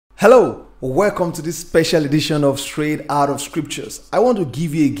Hello, welcome to this special edition of Straight Out of Scriptures. I want to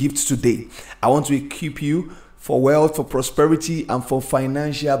give you a gift today. I want to equip you for wealth, for prosperity, and for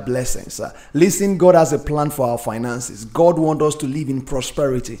financial blessings. Listen, God has a plan for our finances. God wants us to live in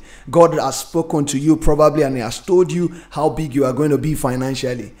prosperity. God has spoken to you probably and He has told you how big you are going to be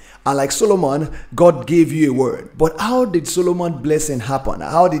financially. And like Solomon, God gave you a word. But how did Solomon's blessing happen?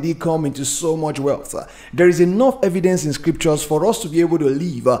 How did he come into so much wealth? There is enough evidence in scriptures for us to be able to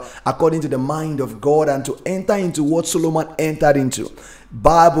live according to the mind of God and to enter into what Solomon entered into.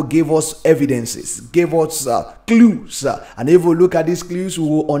 Bible gave us evidences, gave us clues, and if we look at these clues, we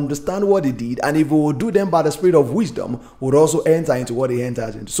will understand what he did, and if we will do them by the spirit of wisdom, we'll also enter into what he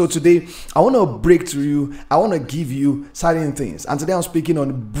entered into. So today, I want to break to you, I want to give you certain things, and today I'm speaking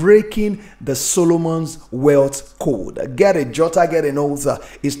on breaking the Solomon's wealth code. Get a jotter, get a note.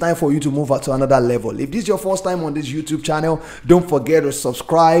 It's time for you to move to another level. If this is your first time on this YouTube channel, don't forget to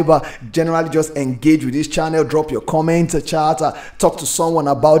subscribe. Generally, just engage with this channel, drop your comment, chat, talk to someone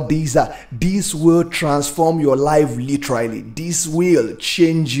about this. This will transform your life literally. This will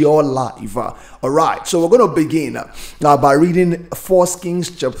change your life. All right, so we're going to begin now by reading 1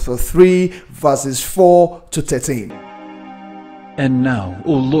 Kings chapter 3 verses 4 to 13. And now,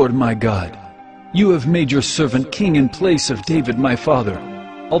 O Lord my God, you have made your servant king in place of David my father.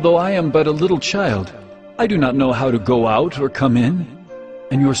 Although I am but a little child, I do not know how to go out or come in.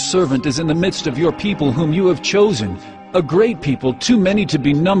 And your servant is in the midst of your people whom you have chosen, a great people, too many to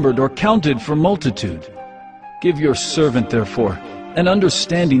be numbered or counted for multitude. Give your servant, therefore, an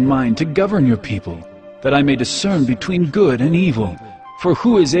understanding mind to govern your people, that I may discern between good and evil. For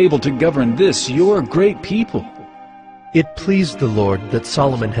who is able to govern this, your great people? It pleased the Lord that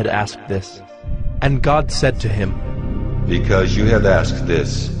Solomon had asked this. And God said to him, Because you have asked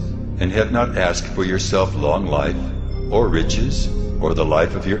this, and have not asked for yourself long life, or riches, or the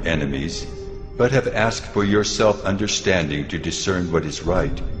life of your enemies, but have asked for yourself understanding to discern what is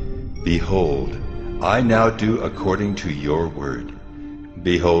right, behold, I now do according to your word.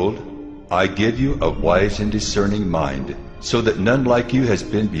 Behold, I give you a wise and discerning mind, so that none like you has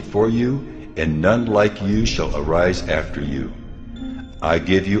been before you, and none like you shall arise after you. I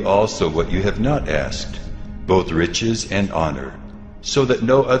give you also what you have not asked, both riches and honor, so that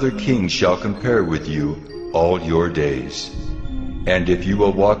no other king shall compare with you all your days. And if you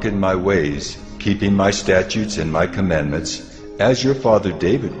will walk in my ways, keeping my statutes and my commandments, as your father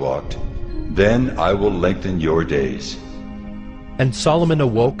David walked, then I will lengthen your days. And Solomon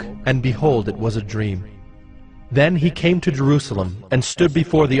awoke, and behold, it was a dream. Then he came to Jerusalem, and stood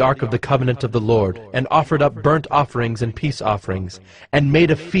before the ark of the covenant of the Lord, and offered up burnt offerings and peace offerings, and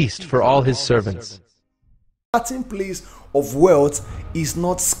made a feast for all his servants. Starting place of wealth is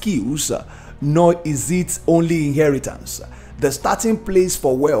not skills, nor is it only inheritance. The starting place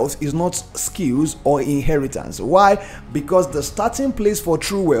for wealth is not skills or inheritance. Why? Because the starting place for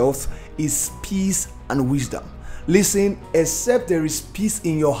true wealth is peace and wisdom. Listen, except there is peace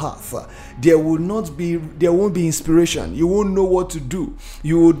in your heart, there won't be inspiration. You won't know what to do.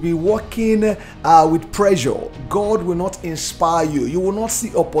 You would be walking with pressure. God will not inspire you. You will not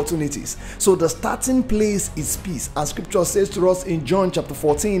see opportunities. So the starting place is peace. And scripture says to us in John chapter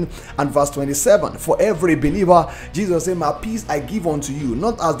 14 and verse 27, for every believer, Jesus said, my peace I give unto you,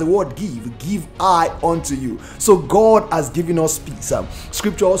 not as the word give I unto you. So God has given us peace.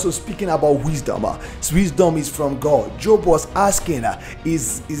 Scripture also speaking about wisdom. Wisdom is from God. Job was asking,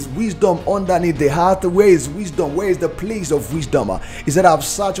 is wisdom underneath the heart? Where is wisdom? Where is the place of wisdom? He said, I've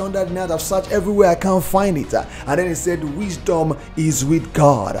searched under the earth, I've searched everywhere, I can't find it. And then he said, wisdom is with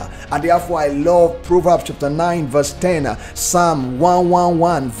God. And therefore I love Proverbs chapter 9 verse 10, Psalm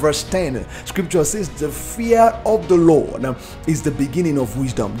 111 verse 10. Scripture says, the fear of the Lord is the beginning of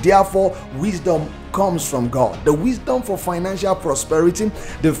wisdom. Therefore wisdom comes from God. The wisdom for financial prosperity,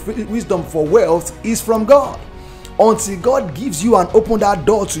 the wisdom for wealth is from God. Until God gives you and open that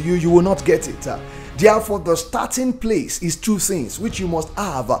door to you, you will not get it. Therefore, the starting place is two things which you must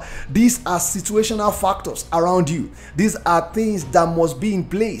have. These are situational factors around you. These are things that must be in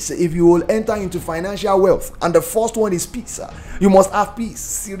place if you will enter into financial wealth. And the first one is peace. You must have peace,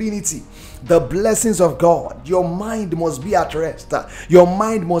 serenity, the blessings of God. Your mind must be at rest. Your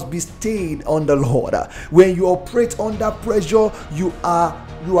mind must be stayed on the Lord. When you operate under pressure, you are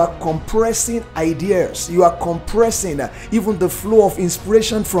compressing ideas. You are compressing even the flow of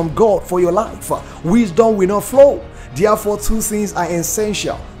inspiration from God for your life. Wisdom will not flow. Therefore, two things are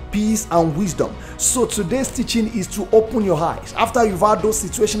essential: peace and wisdom. So today's teaching is to open your eyes. After you've had those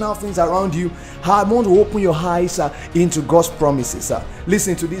situational things around you, I want to open your eyes into God's promises.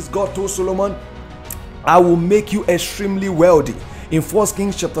 Listen to this. God told Solomon, I will make you extremely wealthy. in 1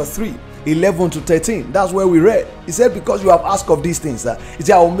 Kings chapter 3, 11 to 13. That's where we read. He said, because you have asked of these things, he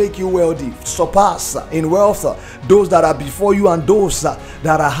said, I will make you wealthy, surpass in wealth those that are before you and those that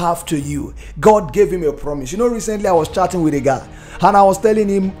are after you. God gave him a promise. You know, recently I was chatting with a guy and I was telling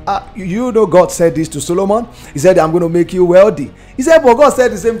him, you know, God said this to Solomon. He said, I'm going to make you wealthy. He said, but God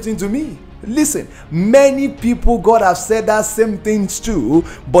said the same thing to me. Listen, many people God have said that same things too,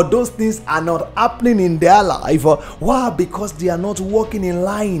 but those things are not happening in their life. Why? Because they are not walking in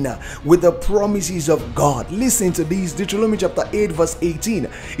line with the promises of God. Listen to this, Deuteronomy chapter 8 verse 18.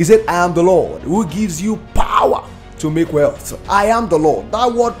 He said, I am the Lord who gives you power to make wealth. I am the Lord.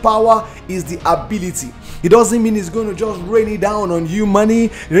 That word power is the ability. It doesn't mean it's going to just rain it down on you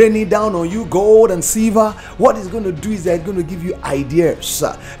money, rain it down on you gold and silver. What it's going to do is that it's going to give you ideas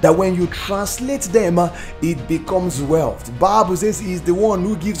that when you translate them, it becomes wealth. The Bible says he is the one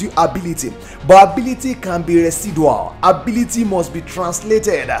who gives you ability. But ability can be residual. Ability must be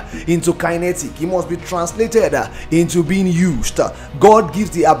translated into kinetic. It must be translated into being used. God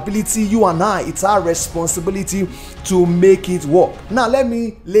gives the ability. You and I, it's our responsibility to make it work. Now let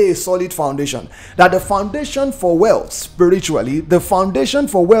me lay a solid foundation. That the foundation for wealth spiritually, the foundation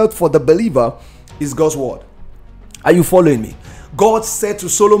for wealth for the believer is God's word. Are you following me? God said to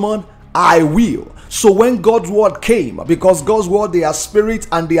Solomon, I will. So when God's word came, because God's word, they are spirit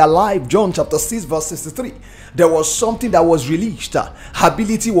and they are life, John chapter 6 verse 63, there was something that was released.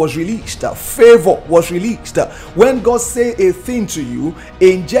 Ability was released. Favor was released. When God say a thing to you,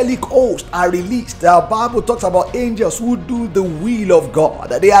 angelic hosts are released. The Bible talks about angels who do the will of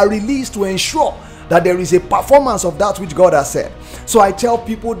God. They are released to ensure that there is a performance of that which God has said. So I tell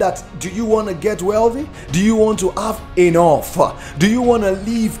people that, do you want to get wealthy? Do you want to have enough? Do you want to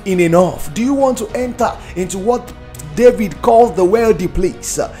live in enough? Do you want to enter into what David calls the wealthy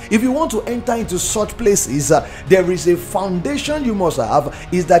place? If you want to enter into such places, there is a foundation you must have,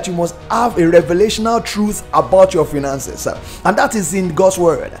 is that you must have a revelational truth about your finances, and that is in God's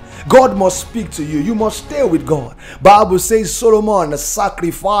word. God must speak to you. You must stay with God. Bible says Solomon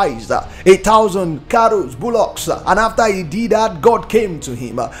sacrificed 1,000 cattle, bullocks, and after he did that, God came to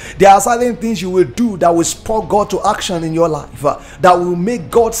him. There are certain things you will do that will spur God to action in your life, that will make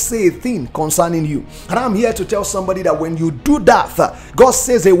God say a thing concerning you. And I'm here to tell somebody that when you do that, God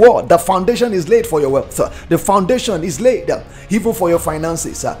says a word, the foundation is laid for your wealth. The foundation is laid even for your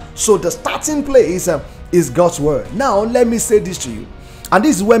finances. So the starting place is God's word. Now let me say this to you, and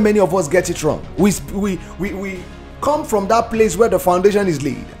this is where many of us get it wrong. We come from that place where the foundation is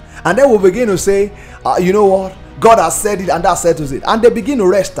laid, and then we begin to say, you know what, God has said it and that settles it, and they begin to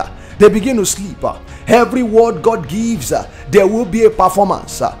rest. They begin to sleep. Every word God gives, there will be a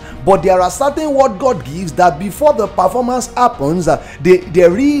performance. But there are certain words God gives that before the performance happens, there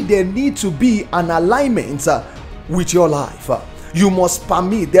need to be an alignment with your life. You must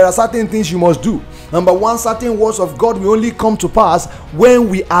permit. There are certain things you must do. Number one, certain words of God will only come to pass when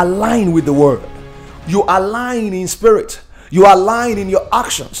we align with the word. You align in spirit. You align in your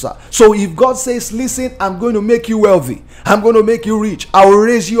actions. So if God says, listen, I'm going to make you wealthy, I'm going to make you rich, I will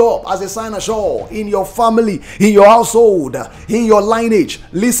raise you up as a sign of sure in your family, in your household, in your lineage.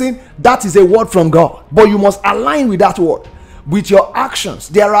 Listen, that is a word from God, but you must align with that word, with your actions.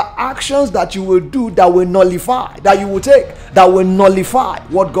 There are actions that you will do that will nullify, that you will take, that will nullify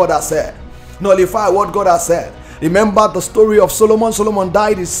what God has said. Nullify what God has said. Remember the story of Solomon. Solomon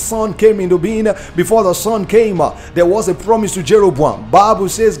died, his son came into being. Before the son came, there was a promise to Jeroboam. Bible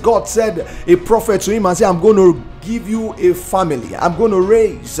says God said a prophet to him and said, I'm going to give you a family. I'm going to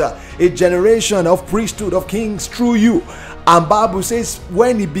raise a generation of priesthood, of kings through you. And Bible says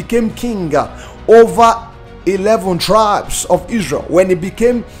when he became king over 11 tribes of Israel, when he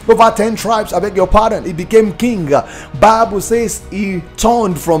became over 10 tribes, I beg your pardon, he became king. Bible says he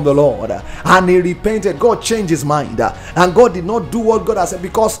turned from the Lord and he repented. God changed his mind, and God did not do what God has said.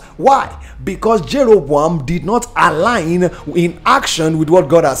 Because why? Because Jeroboam did not align in action with what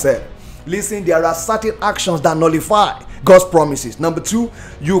God has said. Listen, there are certain actions that nullify God's promises. Number two,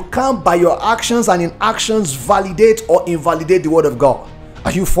 you can't by your actions and inactions validate or invalidate the word of God.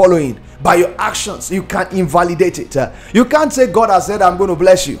 Are you following? By your actions, you can't invalidate it. You can't say God has said, I'm going to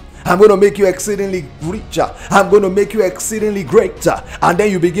bless you, I'm going to make you exceedingly rich, I'm going to make you exceedingly great, and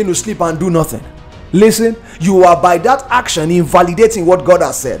then you begin to sleep and do nothing. Listen, you are by that action invalidating what God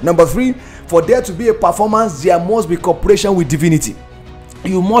has said. Number three, for there to be a performance, there must be cooperation with divinity.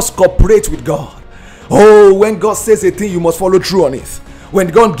 You must cooperate with God. Oh, when God says a thing, you must follow through on it. When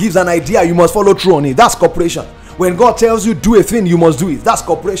God gives an idea, you must follow through on it. That's cooperation. When God tells you do a thing, you must do it. That's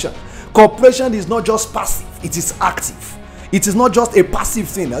cooperation. Cooperation is not just passive, it is active. It is not just a passive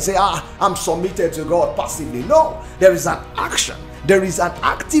thing. I say, I'm submitted to God passively. No, there is an action. There is an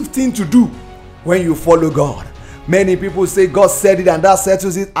active thing to do when you follow God. Many people say God said it and that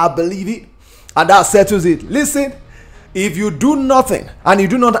settles it. I believe it and that settles it. Listen, if you do nothing and you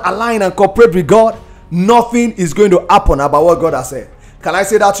do not align and cooperate with God, nothing is going to happen about what God has said. Can I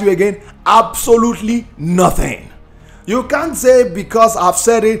say that to you again? Absolutely nothing. You can't say because I've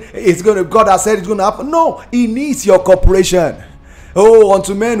said it, God has said it's going to happen. No, it needs your cooperation. Oh,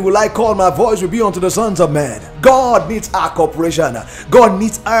 unto men will I call, my voice will be unto the sons of men. God needs our cooperation. God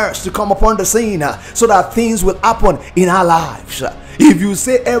needs us to come upon the scene so that things will happen in our lives. If you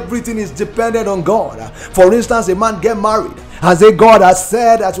say everything is dependent on God, for instance, a man get married and say God has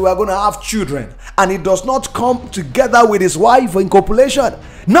said that we are going to have children, and it does not come together with his wife in copulation,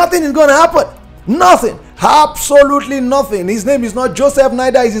 nothing is going to happen. Nothing. Absolutely nothing. His name is not Joseph,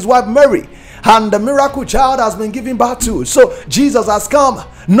 neither is his wife Mary. And the miracle child has been given back to. So Jesus has come.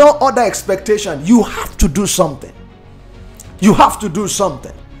 No other expectation. You have to do something. You have to do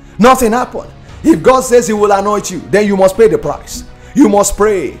something. Nothing happened. If God says he will anoint you, then you must pay the price. You must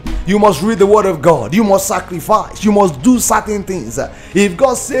pray. You must read the word of God. You must sacrifice. You must do certain things. If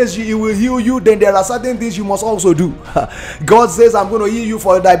God says he will heal you, then there are certain things you must also do. God says, I'm going to heal you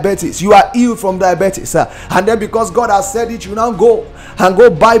for diabetes. You are healed from diabetes. And then because God has said it, you now go and go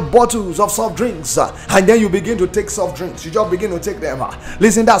buy bottles of soft drinks. And then you begin to take soft drinks. You just begin to take them.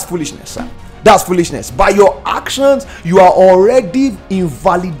 Listen, that's foolishness. That's foolishness. By your actions, you are already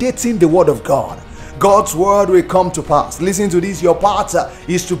invalidating the word of God. God's word will come to pass. Listen to this. Your part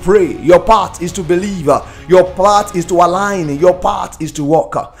is to pray. Your part is to believe. Your part is to align. Your part is to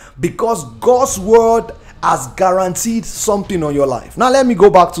walk. Because God's word has guaranteed something on your life. Now let me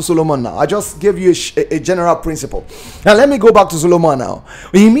go back to Solomon now. I just gave you a general principle. Now let me go back to Solomon now.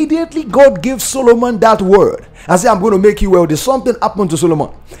 Immediately God gave Solomon that word and said, I'm going to make you wealthy. Something happened to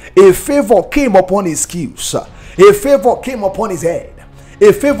Solomon. A favor came upon his skills. A favor came upon his head.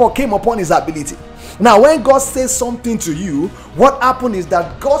 A favor came upon his ability. Now, when God says something to you, what happens is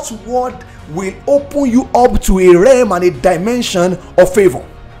that God's word will open you up to a realm and a dimension of favor,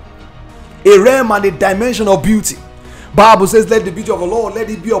 a realm and a dimension of beauty. Bible says, let the beauty of the Lord,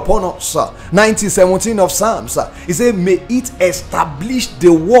 let it be upon us. 19:17 of Psalms. He said, may it establish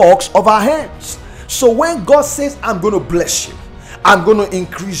the works of our hands. So when God says, I'm going to bless you, I'm going to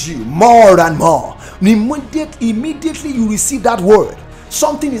increase you more and more, immediately you receive that word.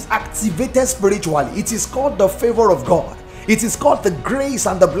 Something is activated spiritually. It is called the favor of God. It is called the grace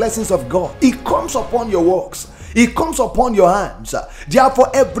and the blessings of God. It comes upon your works. It comes upon your hands. Therefore,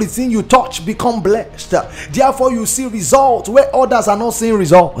 everything you touch become blessed. Therefore, you see results where others are not seeing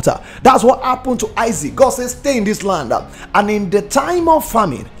results. That's what happened to Isaac. God says, stay in this land. And in the time of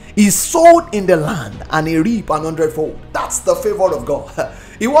famine, he sowed in the land and he reaped 100-fold. That's the favor of God.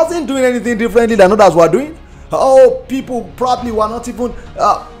 He wasn't doing anything differently than others were doing. Oh, people probably were not even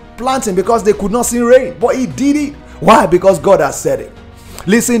planting because they could not see rain. But he did it. Why? Because God has said it.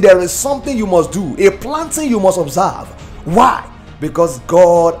 Listen, there is something you must do. A planting you must observe. Why? Because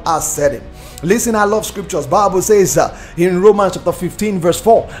God has said it. Listen, I love scriptures. Bible says in Romans chapter 15 verse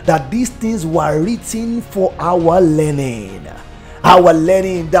 4 that these things were written for our learning. Our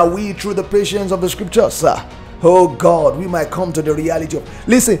learning, that we through the patience of the scriptures, oh God, we might come to the reality of.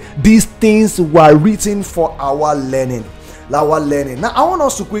 Listen, these things were written for our learning. Our learning. Now, I want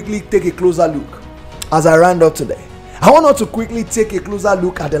us to quickly take a closer look as I round up today. I want us to quickly take a closer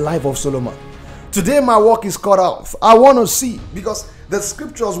look at the life of Solomon. Today, my work is cut off. I want to see, because the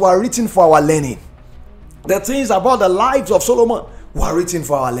scriptures were written for our learning. The things about the lives of Solomon were written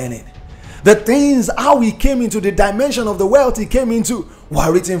for our learning. The things, how he came into the dimension of the wealth he came into,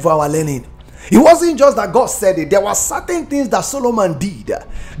 were written for our learning. It wasn't just that God said it. There were certain things that Solomon did.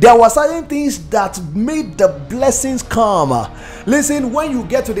 There were certain things that made the blessings come. Listen, when you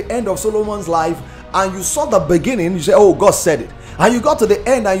get to the end of Solomon's life and you saw the beginning, you say, oh, God said it. And you got to the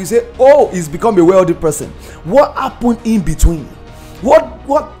end and you say, oh, he's become a wealthy person. What happened in between?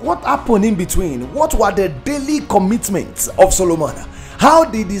 What happened in between? What were the daily commitments of Solomon? How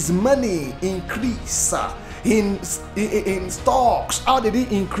did his money increase? In stocks? How did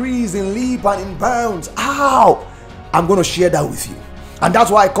it increase in leap and in pounds? How? I'm going to share that with you. And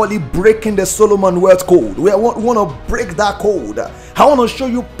that's why I call it breaking the Solomon wealth code. We want to break that code. I want to show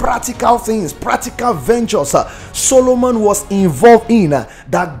you practical things, practical ventures Solomon was involved in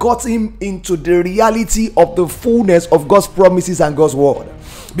that got him into the reality of the fullness of God's promises and God's word.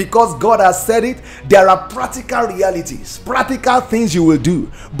 Because God has said it, there are practical realities, practical things you will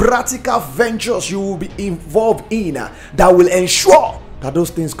do, practical ventures you will be involved in that will ensure that those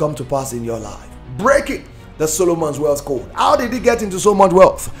things come to pass in your life. Break it. The Solomon's wealth code. How did he get into so much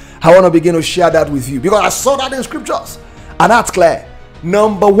wealth? I want to begin to share that with you because I saw that in scriptures. And that's clear.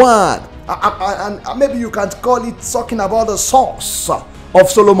 Number one, and maybe you can call it talking about the source of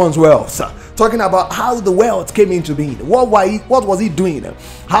Solomon's wealth, talking about how the wealth came into being. What was he doing?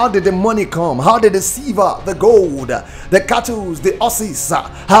 How did the money come? How did the silver, the gold, the cattle, the horses,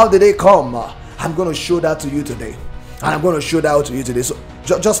 how did they come? I'm going to show that to you today. And I'm going to show that out to you today. So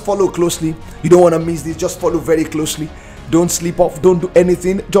just follow closely. You don't want to miss this. Just follow very closely. Don't sleep off. Don't do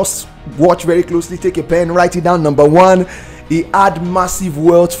anything. Just watch very closely. Take a pen. Write it down. Number one, he had massive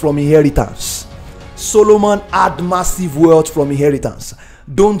wealth from inheritance. Solomon had massive wealth from inheritance.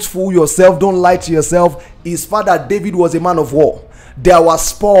 Don't fool yourself. Don't lie to yourself. His father David was a man of war. There were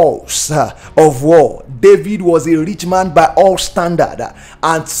spoils of war. David was a rich man by all standard.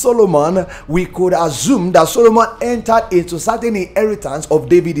 And Solomon, we could assume that Solomon entered into certain inheritance of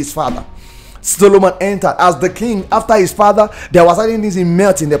David his father. Solomon entered as the king after his father. There were certain things he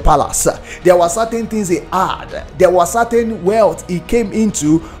met in the palace. There were certain things he had. There was certain wealth he came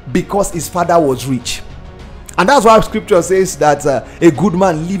into because his father was rich. And that's why scripture says that a good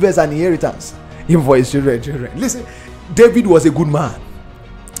man leaves an inheritance even for his children. Listen, David was a good man.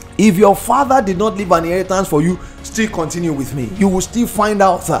 If your father did not leave an inheritance for you, still continue with me. You will still find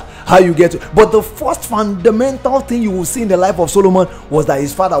out how you get to. But the first fundamental thing you will see in the life of Solomon was that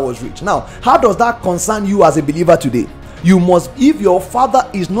his father was rich. Now, how does that concern you as a believer today? You must, if your father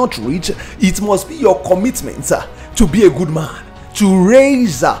is not rich, it must be your commitment to be a good man, to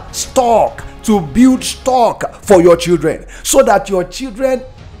raise stock, to build stock for your children, so that your children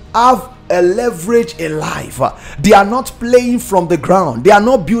have a leverage in life. They are not playing from the ground. They are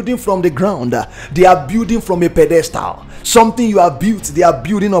not building from the ground. They are building from a pedestal. Something you have built, they are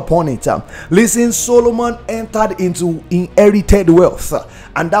building upon it. Listen, Solomon entered into inherited wealth,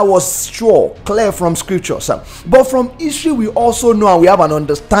 and that was sure, clear from scriptures. But from history, we also know and we have an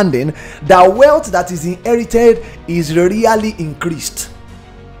understanding that wealth that is inherited is really increased.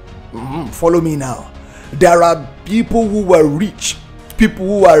 Follow me now. There are people who were rich,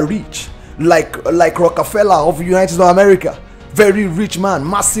 like Rockefeller of the United States of America. Very rich man,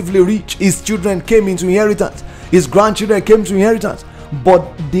 massively rich. His children came into inheritance. His grandchildren came to inheritance. But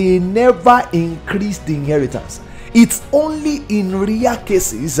they never increased the inheritance. It's only in rare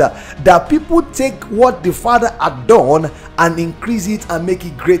cases that people take what the father had done and increase it and make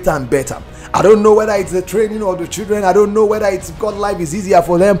it greater and better. I don't know whether it's the training of the children. I don't know whether it's God life is easier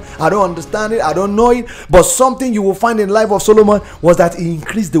for them. I don't understand it. I don't know it. But something you will find in the life of Solomon was that he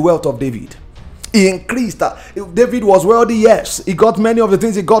increased the wealth of David. He increased. David was wealthy, yes. He got many of the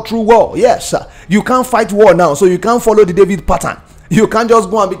things he got through war, yes. You can't fight war now, so you can't follow the David pattern. You can't just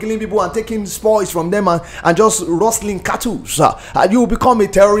go and be killing people and taking spoils from them and just rustling cattle. You will become a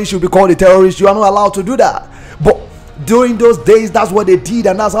terrorist. You'll be called a terrorist. You are not allowed to do that. But during those days, that's what they did,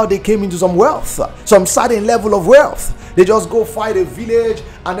 and that's how they came into some wealth, some certain level of wealth. They just go fight a village,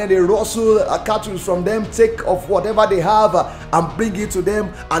 and then they rustle cattle from them, take of whatever they have and bring it to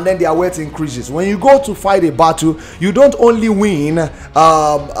them, and then their wealth increases. When you go to fight a battle, you don't only win, and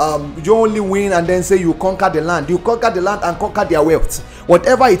then say you conquer the land. You conquer the land and conquer their wealth.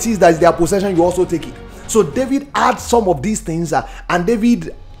 Whatever it is that is their possession, you also take it. So David had some of these things, and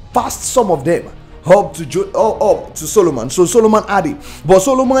David passed some of them up to Solomon. So Solomon had it, but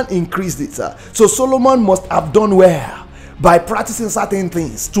Solomon increased it. So Solomon must have done well by practicing certain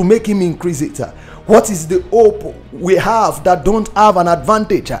things to make him increase it. What is the hope we have that don't have an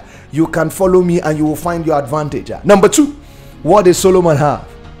advantage? You can follow me and you will find your advantage. Number two, what did Solomon have?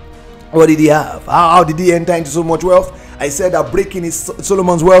 What did he have? How did he enter into so much wealth? I said that breaking is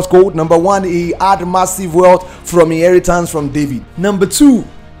Solomon's wealth code. Number one, he had massive wealth from inheritance from David. Number two,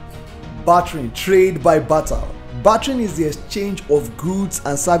 bartering, trade by barter. Bartering is the exchange of goods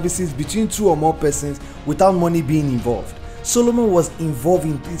and services between two or more persons without money being involved. Solomon was involved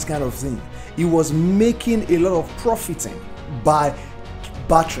in this kind of thing. He was making a lot of profiting by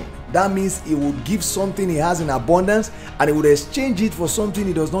bartering. That means he would give something he has in abundance and he would exchange it for something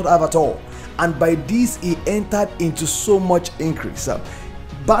he does not have at all. And by this, he entered into so much increase.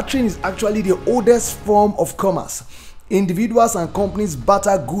 Bartering is actually the oldest form of commerce. Individuals and companies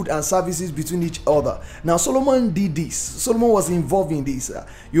barter goods and services between each other. Now, Solomon did this. Solomon was involved in this.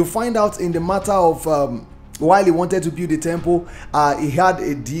 You'll find out in the matter of while he wanted to build the temple, he had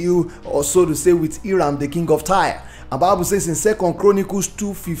a deal, or so to say, with Hiram, the king of Tyre. And the Bible says in 2 Chronicles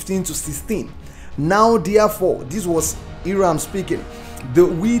 2:15 to 16. Now, therefore, this was Hiram speaking, the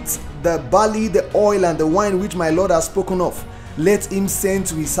wheat, the barley, the oil, and the wine which my Lord has spoken of, let him send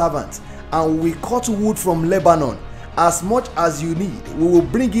to his servant, and we cut wood from Lebanon. As much as you need, we will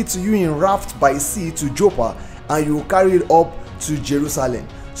bring it to you in raft by sea to Joppa, and you will carry it up to Jerusalem.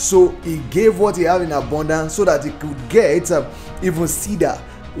 So he gave what he had in abundance so that he could get even cedar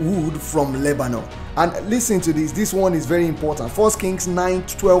wood from Lebanon. And listen to this. This one is very important. 1 Kings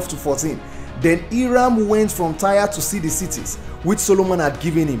 9:12-14. Then Hiram went from Tyre to see the cities which Solomon had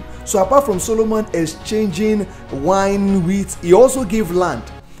given him. So apart from Solomon exchanging wine, wheat, he also gave land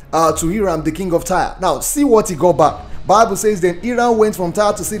to Hiram, the king of Tyre. Now see what he got back. Bible says, then Hiram went from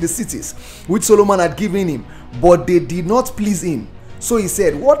Tyre to see the cities which Solomon had given him, but they did not please him. So he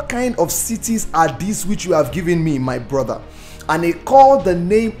said, what kind of cities are these which you have given me, my brother? And he called the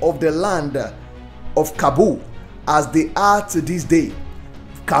name of the land of Kabul, as they are to this day.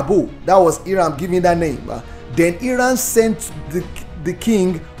 Kabul, that was Hiram giving that name. Then Hiram sent the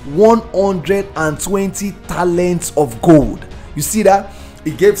king 120 talents of gold. You see that?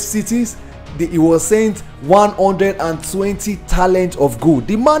 He gave cities. He was sent 120 talents of gold.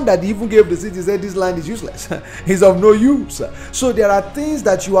 The man that even gave the city said this land is useless. It's of no use. So there are things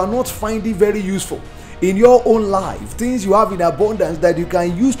that you are not finding very useful in your own life, things you have in abundance that you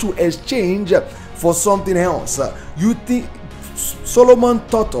can use to exchange for something else. You think Solomon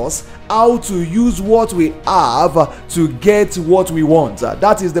taught us how to use what we have to get what we want.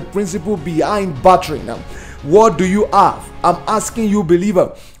 That is the principle behind bartering. What do you have? I'm asking you,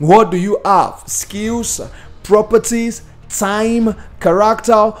 believer, what do you have? Skills, properties, time,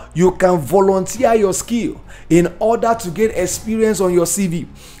 character. You can volunteer your skill in order to get experience on your CV.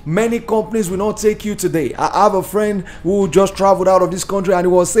 Many companies will not take you today. I have a friend who just traveled out of this country, and he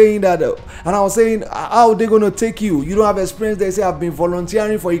was saying that, and I was saying, how are they going to take you? You don't have experience. They say, I've been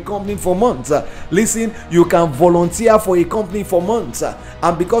volunteering for a company for months. Listen, you can volunteer for a company for months,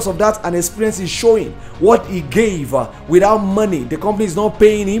 and because of that, an experience is showing what he gave without money. The company is not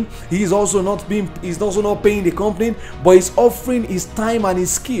paying him. He's also not paying the company, but he's offering his time and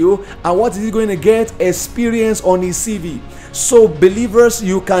his skill. And what is he going to get? Experience on his CV. So believers,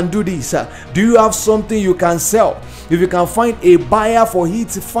 you can do this. Do you have something you can sell? If you can find a buyer for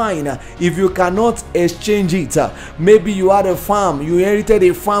it, fine. If you cannot, exchange it. Maybe you had a farm, you inherited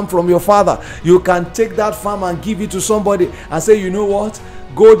a farm from your father. You can take that farm and give it to somebody and say, you know what,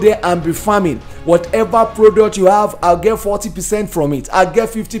 go there and be farming. Whatever product you have, I'll get 40% from it. I'll get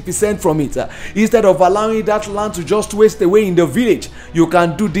 50% from it. Instead of allowing that land to just waste away in the village, you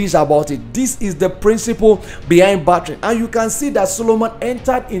can do this about it. This is the principle behind bartering. And you can see that Solomon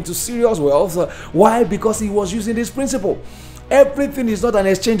entered into serious wealth. Why? Because he was using this principle. Everything is not an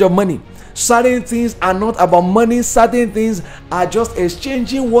exchange of money. Certain things are not about money. Certain things are just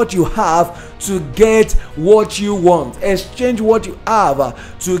exchanging what you have to get what you want. Exchange what you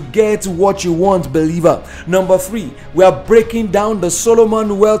have to get what you want, believer. Number 3, we are breaking down the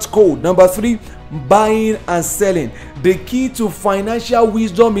Solomon Wealth Code. Number 3, buying and selling. The key to financial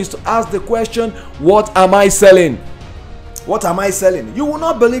wisdom is to ask the question, what am I selling? What am I selling? You will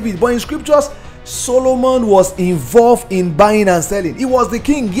not believe it, but in scriptures, Solomon was involved in buying and selling. He was the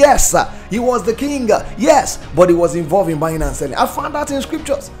king, yes, he was the king, yes, but he was involved in buying and selling. I found that in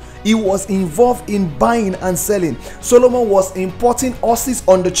scriptures. He was involved in buying and selling. Solomon was importing horses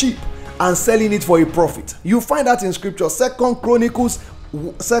on the cheap and selling it for a profit. You find that in scripture. Second Chronicles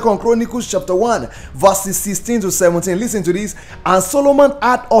chapter 1 verses 16-17. Listen to this. And Solomon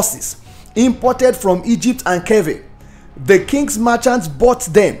had horses imported from Egypt and Keve. The king's merchants bought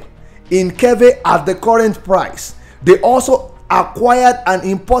them in Keve at the current price. They also acquired and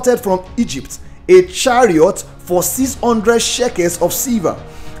imported from Egypt a chariot for 600 shekels of silver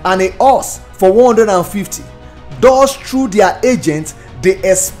and a horse for 150. Thus, through their agents, they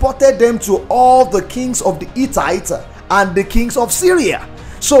exported them to all the kings of the Hittites and the kings of Syria.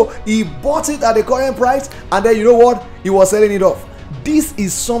 So he bought it at the current price, and then you know what? He was selling it off. This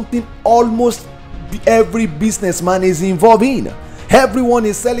is something almost every businessman is involved in. Everyone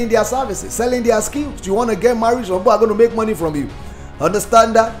is selling their services, selling their skills. You want to get married, some people are going to make money from you.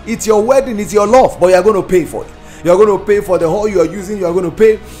 Understand that? It's your wedding, it's your love, but you're going to pay for it. You're going to pay for the hall you are using. You're going to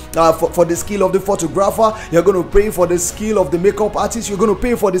pay for the skill of the photographer. You're going to pay for the skill of the makeup artist. You're going to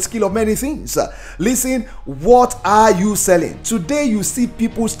pay for the skill of many things. Listen, what are you selling? Today you see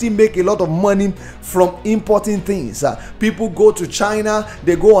people still make a lot of money from importing things. People go to China,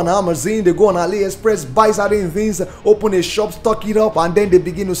 they go on Amazon, they go on AliExpress, buy certain things, open a shop, stock it up, and then they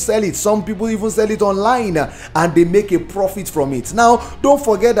begin to sell it. Some people even sell it online and they make a profit from it. Now, don't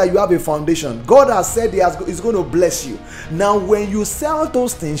forget that you have a foundation. God has said He's going to bless you. Now, when you sell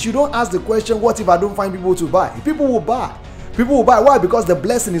those things, you don't ask the question, what if I don't find people to buy? People will buy. People will buy. Why? Because the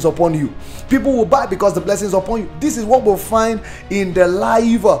blessing is upon you. People will buy because the blessing is upon you. This is what we'll find in the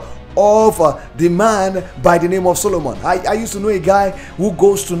life of the man by the name of Solomon. I used to know a guy who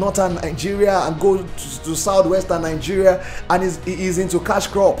goes to northern Nigeria and goes to southwestern Nigeria, and is into cash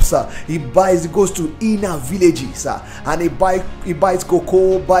crops. He goes to inner villages, and he buys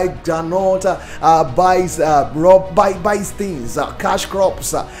cocoa, buys granite, buys things, cash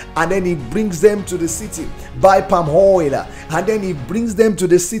crops, and then he brings them to the city, buy palm oil, and then he brings them to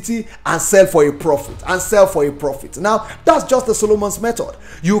the city and sell for a profit. Now that's just the Solomon's method.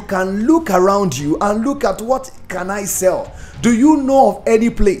 You can look around you and look at what can I sell. Do you know of any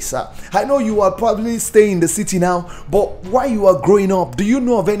place? I know you are probably staying in the city now, but while you are growing up, do you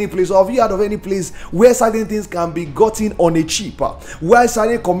know of any place, or have you heard of any place where certain things can be gotten on a cheap, where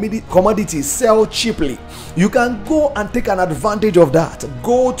certain commodities sell cheaply? You can go and take an advantage of that.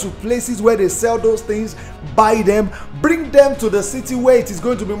 Go to places where they sell those things, buy them, bring them to the city where it is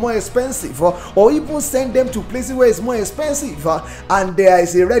going to be more expensive, or even send them to places where it's more expensive, and there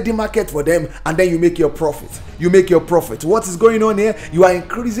is a ready market for them, and then you make your profit. What is going on here? You are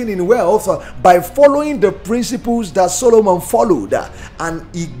increasing in wealth by following the principles that Solomon followed,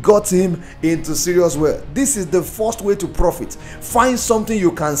 and he got him into serious wealth. This is the first way to profit. Find something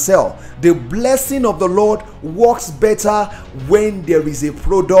you can sell. The blessing of the Lord works better when there is a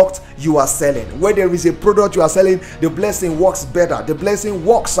product you are selling. When there is a product you are selling, the blessing works better. The blessing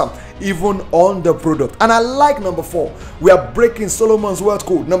works even on the product. And I like number 4. We are breaking Solomon's wealth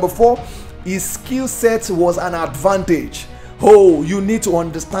code. Number 4, his skill set was an advantage. Oh, you need to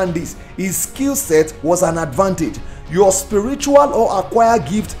understand this. His skill set was an advantage. Your spiritual or acquired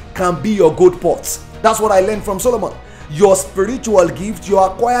gift can be your gold pot. That's what I learned from Solomon. Your spiritual gift,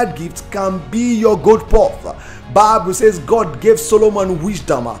 your acquired gift can be your gold pot. Bible says God gave Solomon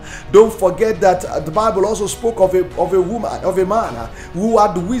wisdom. Don't forget that the Bible also spoke of a man who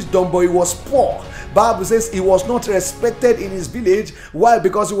had wisdom, but he was poor. Bible says he was not respected in his village. Why?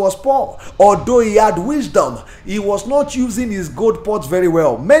 Because he was poor. Although he had wisdom, he was not using his gold pots very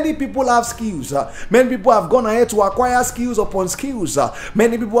well. Many people have skills. Many people have gone ahead to acquire skills upon skills.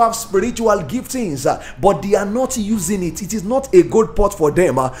 Many people have spiritual giftings, but they are not using it. It is not a gold pot for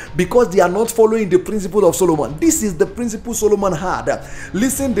them because they are not following the principle of Solomon. This is the principle Solomon had.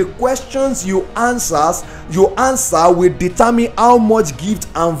 Listen, the questions you answer will determine how much gift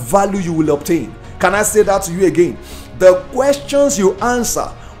and value you will obtain. Can I say that to you again? The questions you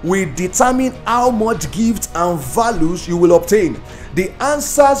answer will determine how much gift and values you will obtain. The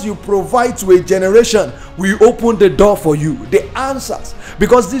answers you provide to a generation will open the door for you. The answers,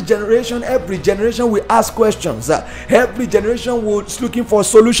 because this generation, every generation will ask questions. Every generation is looking for a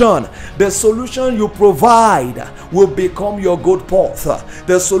solution. The solution you provide will become your gold pot.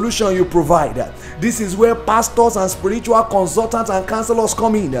 The solution you provide. This is where pastors and spiritual consultants and counselors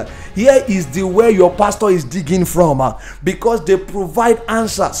come in. Here is the way your pastor is digging from, because they provide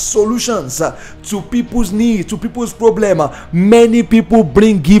answers, solutions to people's needs, to people's problem. Many people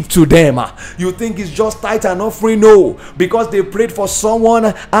bring gift to them. You think it's just tithe and offering? No, because they prayed for someone,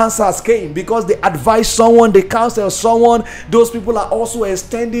 answers came. Because they advised someone, they counseled someone, those people are also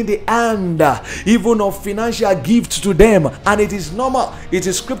extending the hand, even of financial gifts to them. And it is normal, it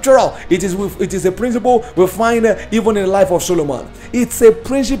is scriptural, it is a principle we find even in the life of Solomon. It's a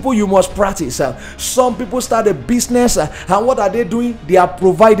principle you must practice. Some people start a business, and what are they doing? They are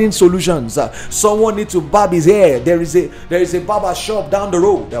providing solutions. Someone needs to barb his hair. There is a barber shop down the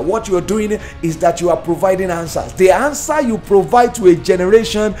road. What you are doing is that you are providing answers. The answer you provide to a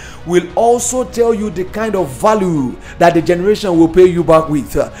generation will also tell you the kind of value that the generation will pay you back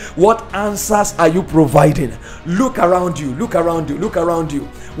with. What answers are you providing? Look around you, look around you, look around you.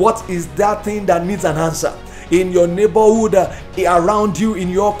 What is that thing that needs an answer? In your neighborhood, around you, in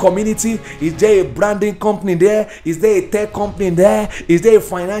your community, is there a branding company there? Is there a tech company there? Is there a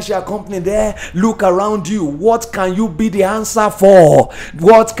financial company there? Look around you. What can you be the answer for?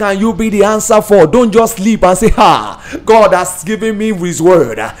 What can you be the answer for? Don't just sleep and say, God has given me his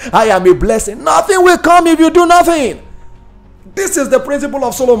word, I am a blessing. Nothing will come if you do nothing. This is the principle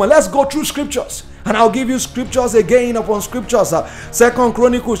of Solomon. Let's go through scriptures, and I'll give you scriptures again upon scriptures. 2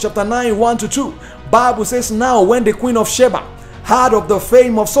 Chronicles chapter 9, 1-2. Bible says, now when the queen of Sheba heard of the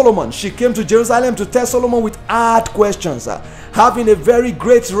fame of Solomon, she came to Jerusalem to test Solomon with hard questions, having a very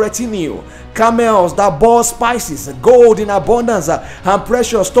great retinue, camels that bore spices, gold in abundance, and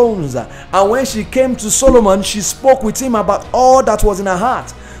precious stones. And when she came to Solomon, she spoke with him about all that was in her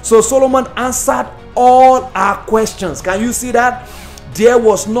heart. So Solomon answered all her questions. Can you see that? There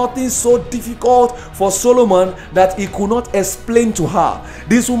was nothing so difficult for Solomon that he could not explain to her.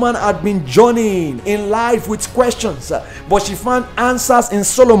 This woman had been journeying in life with questions, but she found answers in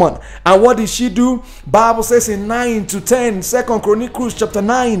Solomon. And what did she do? Bible says in 9 to 10, 2 Chronicles chapter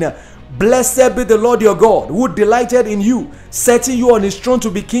 9, blessed be the Lord your God, who delighted in you, setting you on his throne to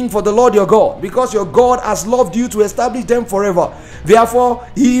be king for the Lord your God, because your God has loved you to establish them forever. Therefore,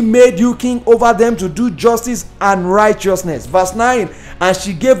 he made you king over them to do justice and righteousness. Verse 9, and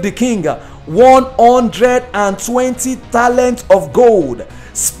she gave the king 120 talents of gold,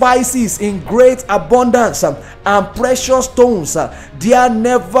 spices in great abundance, and precious stones. There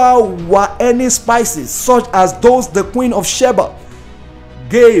never were any spices such as those the queen of Sheba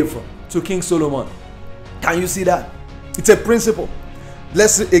gave to King Solomon. Can you see that? It's a principle.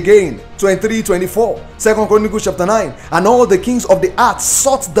 Let's see again, 23-24, 2 Chronicles chapter 9. And all the kings of the earth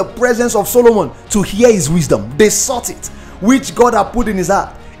sought the presence of Solomon to hear his wisdom. They sought it, which God had put in his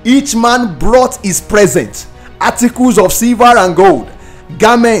heart. Each man brought his present, articles of silver and gold,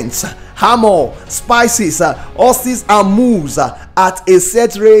 garments, armor, spices, horses and mules, at a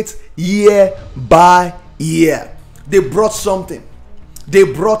set rate year by year. They brought something. They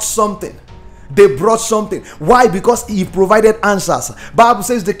brought something. They brought something. Why? Because he provided answers. Bible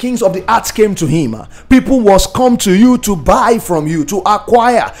says the kings of the earth came to him. People was come to you to buy from you, to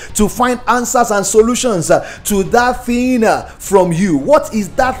acquire, to find answers and solutions to that thing from you. What is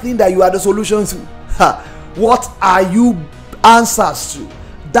that thing that you are the solution to? What are you answers to?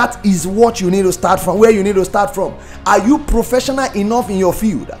 That is what you need to start from. Where you need to start from. Are you professional enough in your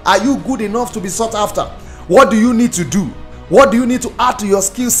field? Are you good enough to be sought after? What do you need to do? What do you need to add to your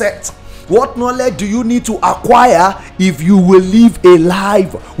skill set? What knowledge do you need to acquire if you will live a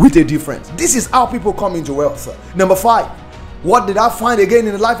life with a difference? This is how people come into wealth. Number 5, what did I find again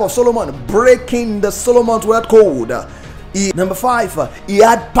in the life of Solomon? Breaking the Solomon's wealth code. Number 5, he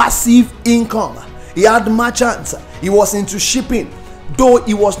had passive income. He had merchants. He was into shipping, though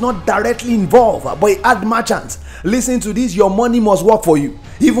he was not directly involved, but he had merchants. Listen to this, your money must work for you.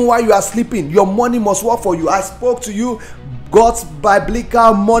 Even while you are sleeping, your money must work for you. I spoke to you God's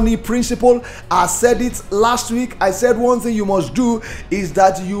biblical money principle. I said it last week. I said one thing you must do is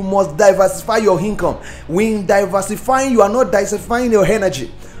that you must diversify your income. When diversifying, you are not diversifying your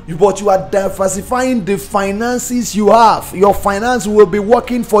energy, but you are diversifying the finances you have. Your finance will be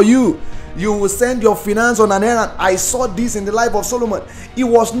working for you. You will send your finance on an errand. I saw this in the life of Solomon. He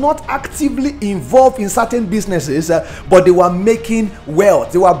was not actively involved in certain businesses, but they were making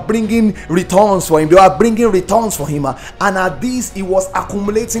wealth. They were bringing returns for him. And at this, he was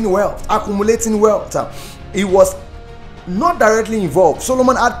accumulating wealth. He was not directly involved.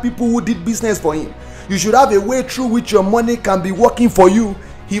 Solomon had people who did business for him. You should have a way through which your money can be working for you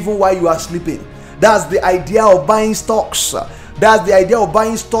even while you are sleeping. That's the idea of buying stocks. That's the idea of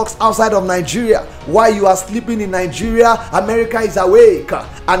buying stocks outside of Nigeria. While you are sleeping in Nigeria, America is awake,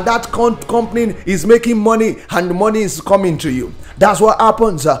 and that company is making money, and the money is coming to you. That's what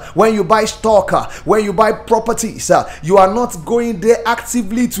happens when you buy stock, when you buy properties. You are not going there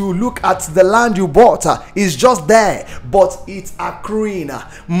actively to look at the land you bought. It's just there, but it's accruing.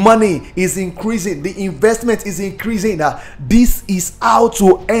 Money is increasing. The investment is increasing. This is how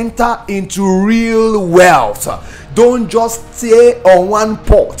to enter into real wealth. Don't just stay on one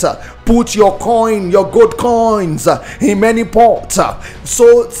pot. Put your coin, your gold coins, in many pots.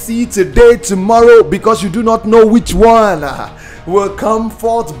 So see today, tomorrow, because you do not know which one will come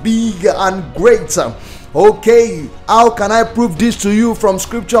forth big and great. Okay, how can I prove this to you from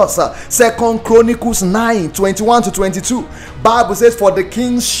scriptures? 2 Chronicles 9:21-22. Bible says, for the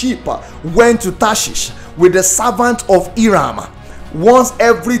king's ship went to Tarshish with the servant of Hiram. Once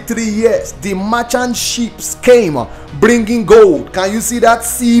every 3 years, the merchant ships came bringing gold. Can you see that?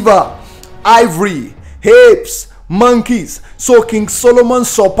 Silver, ivory, apes, monkeys. So King Solomon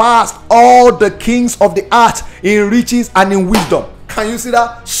surpassed all the kings of the earth in riches and in wisdom. Can you see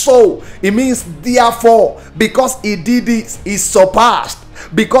that? So it means therefore, because he did this, he surpassed.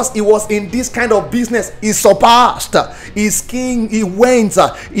 Because he was in this kind of business, he surpassed. His king, he went.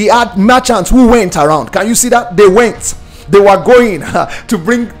 He had merchants who went around. Can you see that? They went. They were going to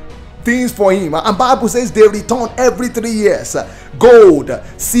bring things for him, and Bible says they return every 3 years. Gold,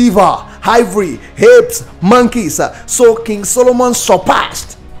 silver, ivory, apes, monkeys. So King Solomon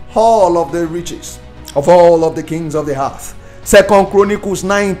surpassed all of the riches of all of the kings of the earth. 2 Chronicles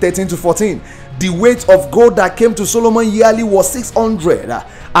 9:13-14. The weight of gold that came to Solomon yearly was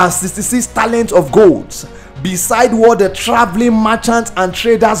 666 talents of gold, beside what the traveling merchants and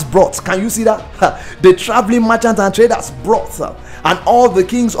traders brought. Can you see that? The traveling merchants and traders brought, and all the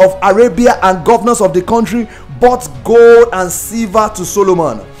kings of Arabia and governors of the country brought gold and silver to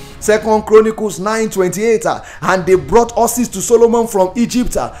Solomon. 2 Chronicles 9:28, and they brought horses to Solomon from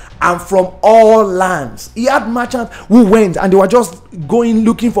Egypt and from all lands. He had merchants who went and they were just going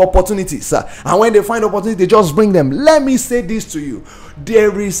looking for opportunities, and when they find opportunity, they just bring them. Let me say this to you: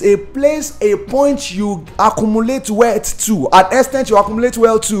 there is a place, a point you accumulate wealth to, at extent you accumulate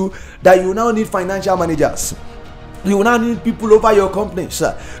wealth to, that you now need financial managers. You will now need people over your companies,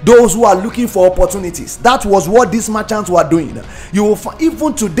 those who are looking for opportunities. That was what these merchants were doing. You will find,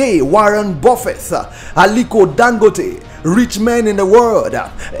 even today, Warren Buffett, Aliko Dangote, rich men in the world,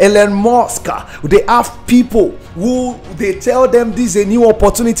 Elon Musk, they have people who they tell them this is a new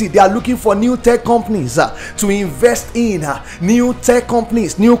opportunity. They are looking for new tech companies to invest in, new tech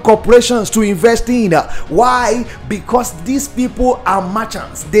companies, new corporations to invest in. Why? Because these people are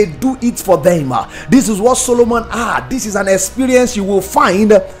merchants. They do it for them. This is what Solomon had. This is an experience you will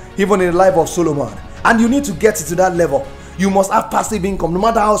find even in the life of Solomon, and you need to get to that level. You must have passive income, no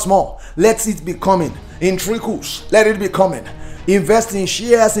matter how small. Let it be coming in trickles. Let it be coming. Invest in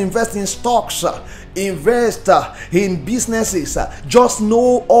shares, invest in stocks, invest in businesses. Just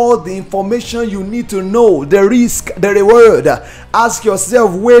know all the information you need to know, the risk, the reward. Ask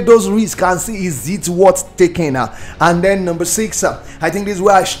yourself, weigh those risks and see, is it worth taking? And then number 6, I think this is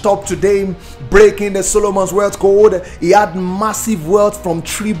where I stop today, breaking the Solomon's wealth code. He had massive wealth from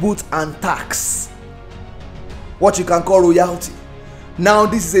tribute and tax, what you can call royalty. Now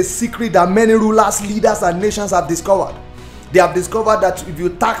this is a secret that many rulers, leaders and nations have discovered. They have discovered that if you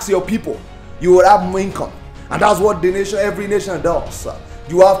tax your people, you will have more income, and that's what the nation, every nation does.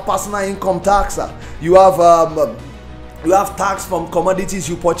 You have personal income tax. You have tax from commodities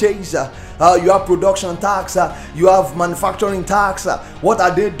you purchase. You have production tax. You have manufacturing tax. What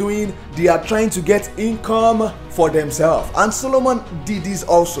are they doing? They are trying to get income for themselves. And Solomon did this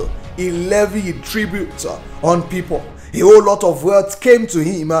also. He levied tribute on people. A whole lot of wealth came to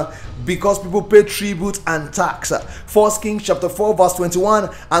him because people paid tribute and tax. 1 Kings chapter 4 verse 21,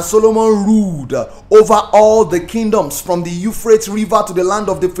 and Solomon ruled over all the kingdoms from the Euphrates river to the land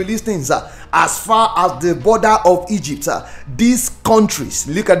of the Philistines, as far as the border of Egypt. These countries,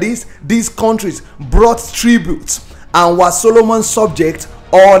 look at this, these countries brought tribute and were Solomon's subject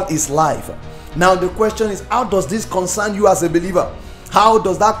all his life. Now the question is, how does this concern you as a believer? How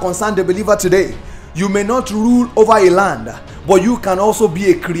does that concern the believer today? You may not rule over a land, but you can also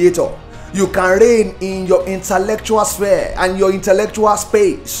be a creator. You can reign in your intellectual sphere and your intellectual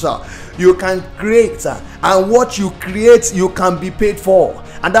space. You can create, and what you create, you can be paid for.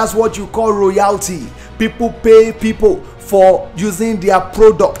 And that's what you call royalty. People pay people for using their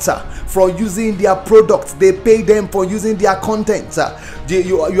product. For using their product, they pay them for using their content.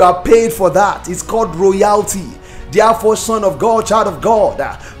 You are paid for that. It's called royalty. Therefore, son of God, child of God,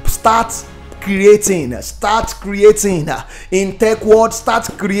 start creating in tech world. Start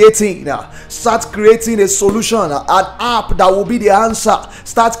creating a solution, an app that will be the answer.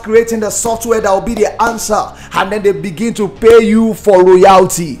 Start creating the software that will be the answer, and then they begin to pay you for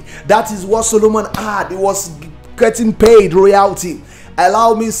royalty. That is what Solomon had. He was getting paid royalty.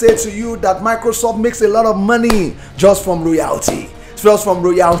 Allow me to say to you that Microsoft makes a lot of money just from royalty. So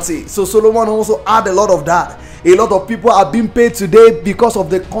Solomon also had a lot of that. A lot of people are being paid today because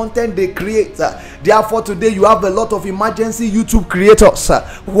of the content they create. Therefore, today you have a lot of emergency YouTube creators.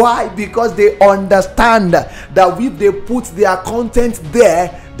 Why? Because they understand that if they put their content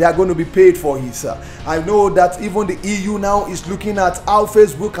there, they are going to be paid for it. I know that even the EU now is looking at how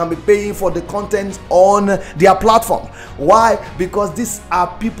Facebook can be paying for the content on their platform. Why? Because these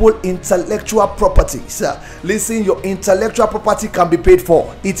are people intellectual properties. Listen, your intellectual property can be paid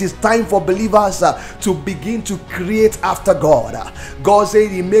for. It is time for believers to begin to create after God. God said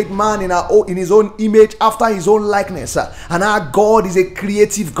he made man in his own image, after his own likeness, and our God is a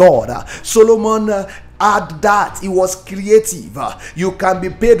creative God. Solomon add that he was creative. You can be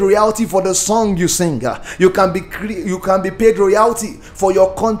paid royalty for the song you sing. You can be paid royalty for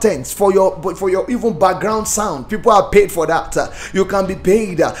your content, for your even background sound. People are paid for that. You can be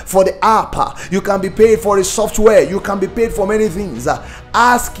paid for the app. You can be paid for the software. You can be paid for many things.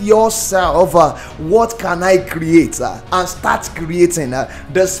 Ask yourself, what can I create? And start creating.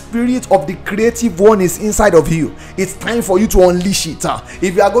 The spirit of the creative one is inside of you. It's time for you to unleash it.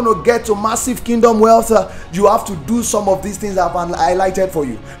 If you are going to get to massive kingdom wealth, you have to do some of these things I've highlighted for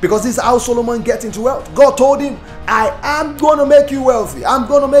you, because this is how Solomon gets into wealth. God told him, I am going to make you wealthy. I'm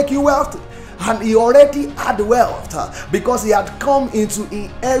going to make you wealthy. And he already had wealth because he had come into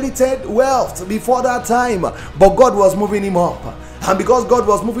inherited wealth before that time. But God was moving him up. And because God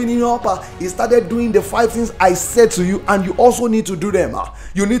was moving him up, he started doing the 5 things I said to you, and you also need to do them.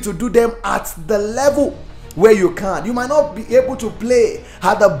 You need to do them at the level where you can't. You might not be able to play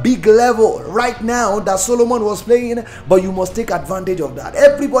at the big level right now that Solomon was playing, but you must take advantage of that.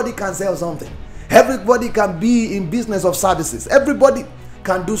 Everybody can sell something. Everybody can be in business of services. Everybody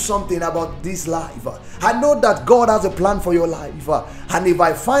can do something about this life. I know that God has a plan for your life. And if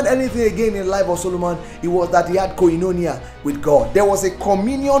I find anything again in the life of Solomon, it was that he had koinonia with God. There was a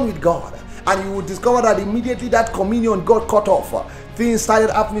communion with God. And you will discover that immediately that communion got cut off, things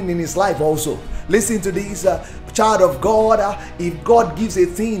started happening in his life also. Listen to this, child of God. If God gives a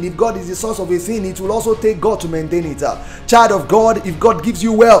thing, if God is the source of a thing, it will also take God to maintain it. Child of God, if God gives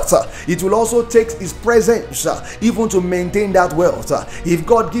you wealth, it will also take his presence even to maintain that wealth. If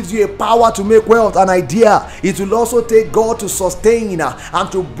God gives you a power to make wealth, an idea, it will also take God to sustain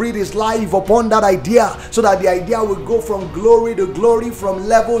and to breathe his life upon that idea, so that the idea will go from glory to glory, from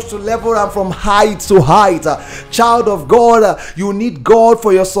levels to level, and from height to height. Child of God, you need God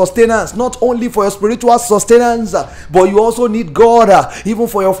for your sustenance, not only for your spiritual sustenance, but you also need God even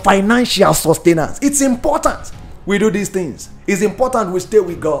for your financial sustenance. It's important we do these things. It's important we stay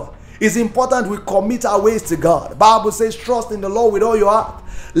with God. It's important we commit our ways to God. The Bible says, trust in the Lord with all your heart.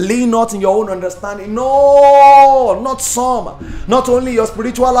 Lean not in your own understanding. No, not some. Not only your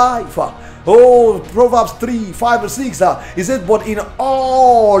spiritual life. Oh, Proverbs 3, 5 and 6. It says, but in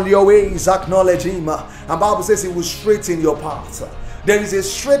all your ways acknowledge him. And Bible says he will straighten your path. There is a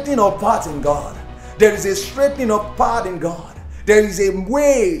straightening of path in God. There is a straightening of path in God. There is a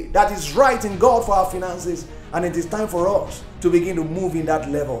way that is right in God for our finances. And it is time for us to begin to move in that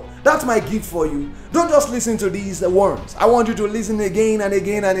level. That's my gift for you. Don't just listen to these words. I want you to listen again and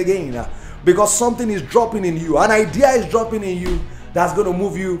again and again. Because something is dropping in you. An idea is dropping in you that's going to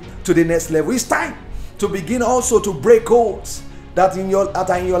move you to the next level. It's time to begin also to break codes that are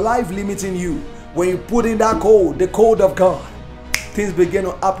in your life limiting you. When you put in that code, the code of God, things begin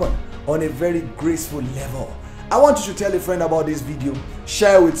to happen on a very graceful level. I want you to tell a friend about this video.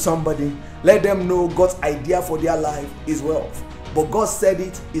 Share with somebody. Let them know God's idea for their life is wealth. But God said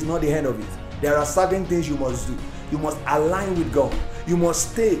it is not the end of it. There are certain things you must do. You must align with God. You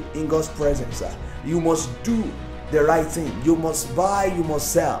must stay in God's presence. You must do the right thing. You must buy, you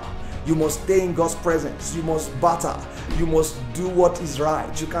must sell. You must stay in God's presence. You must barter. You must do what is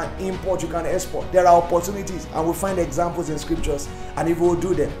right. You can import, you can export. There are opportunities, and we'll find examples in scriptures. And if we will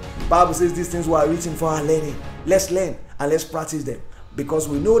do them, the Bible says these things were written for our learning. Let's learn and let's practice them. Because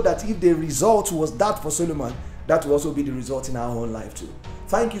we know that if the result was that for Solomon, that will also be the result in our own life too.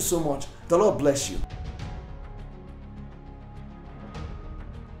 Thank you so much. The Lord bless you.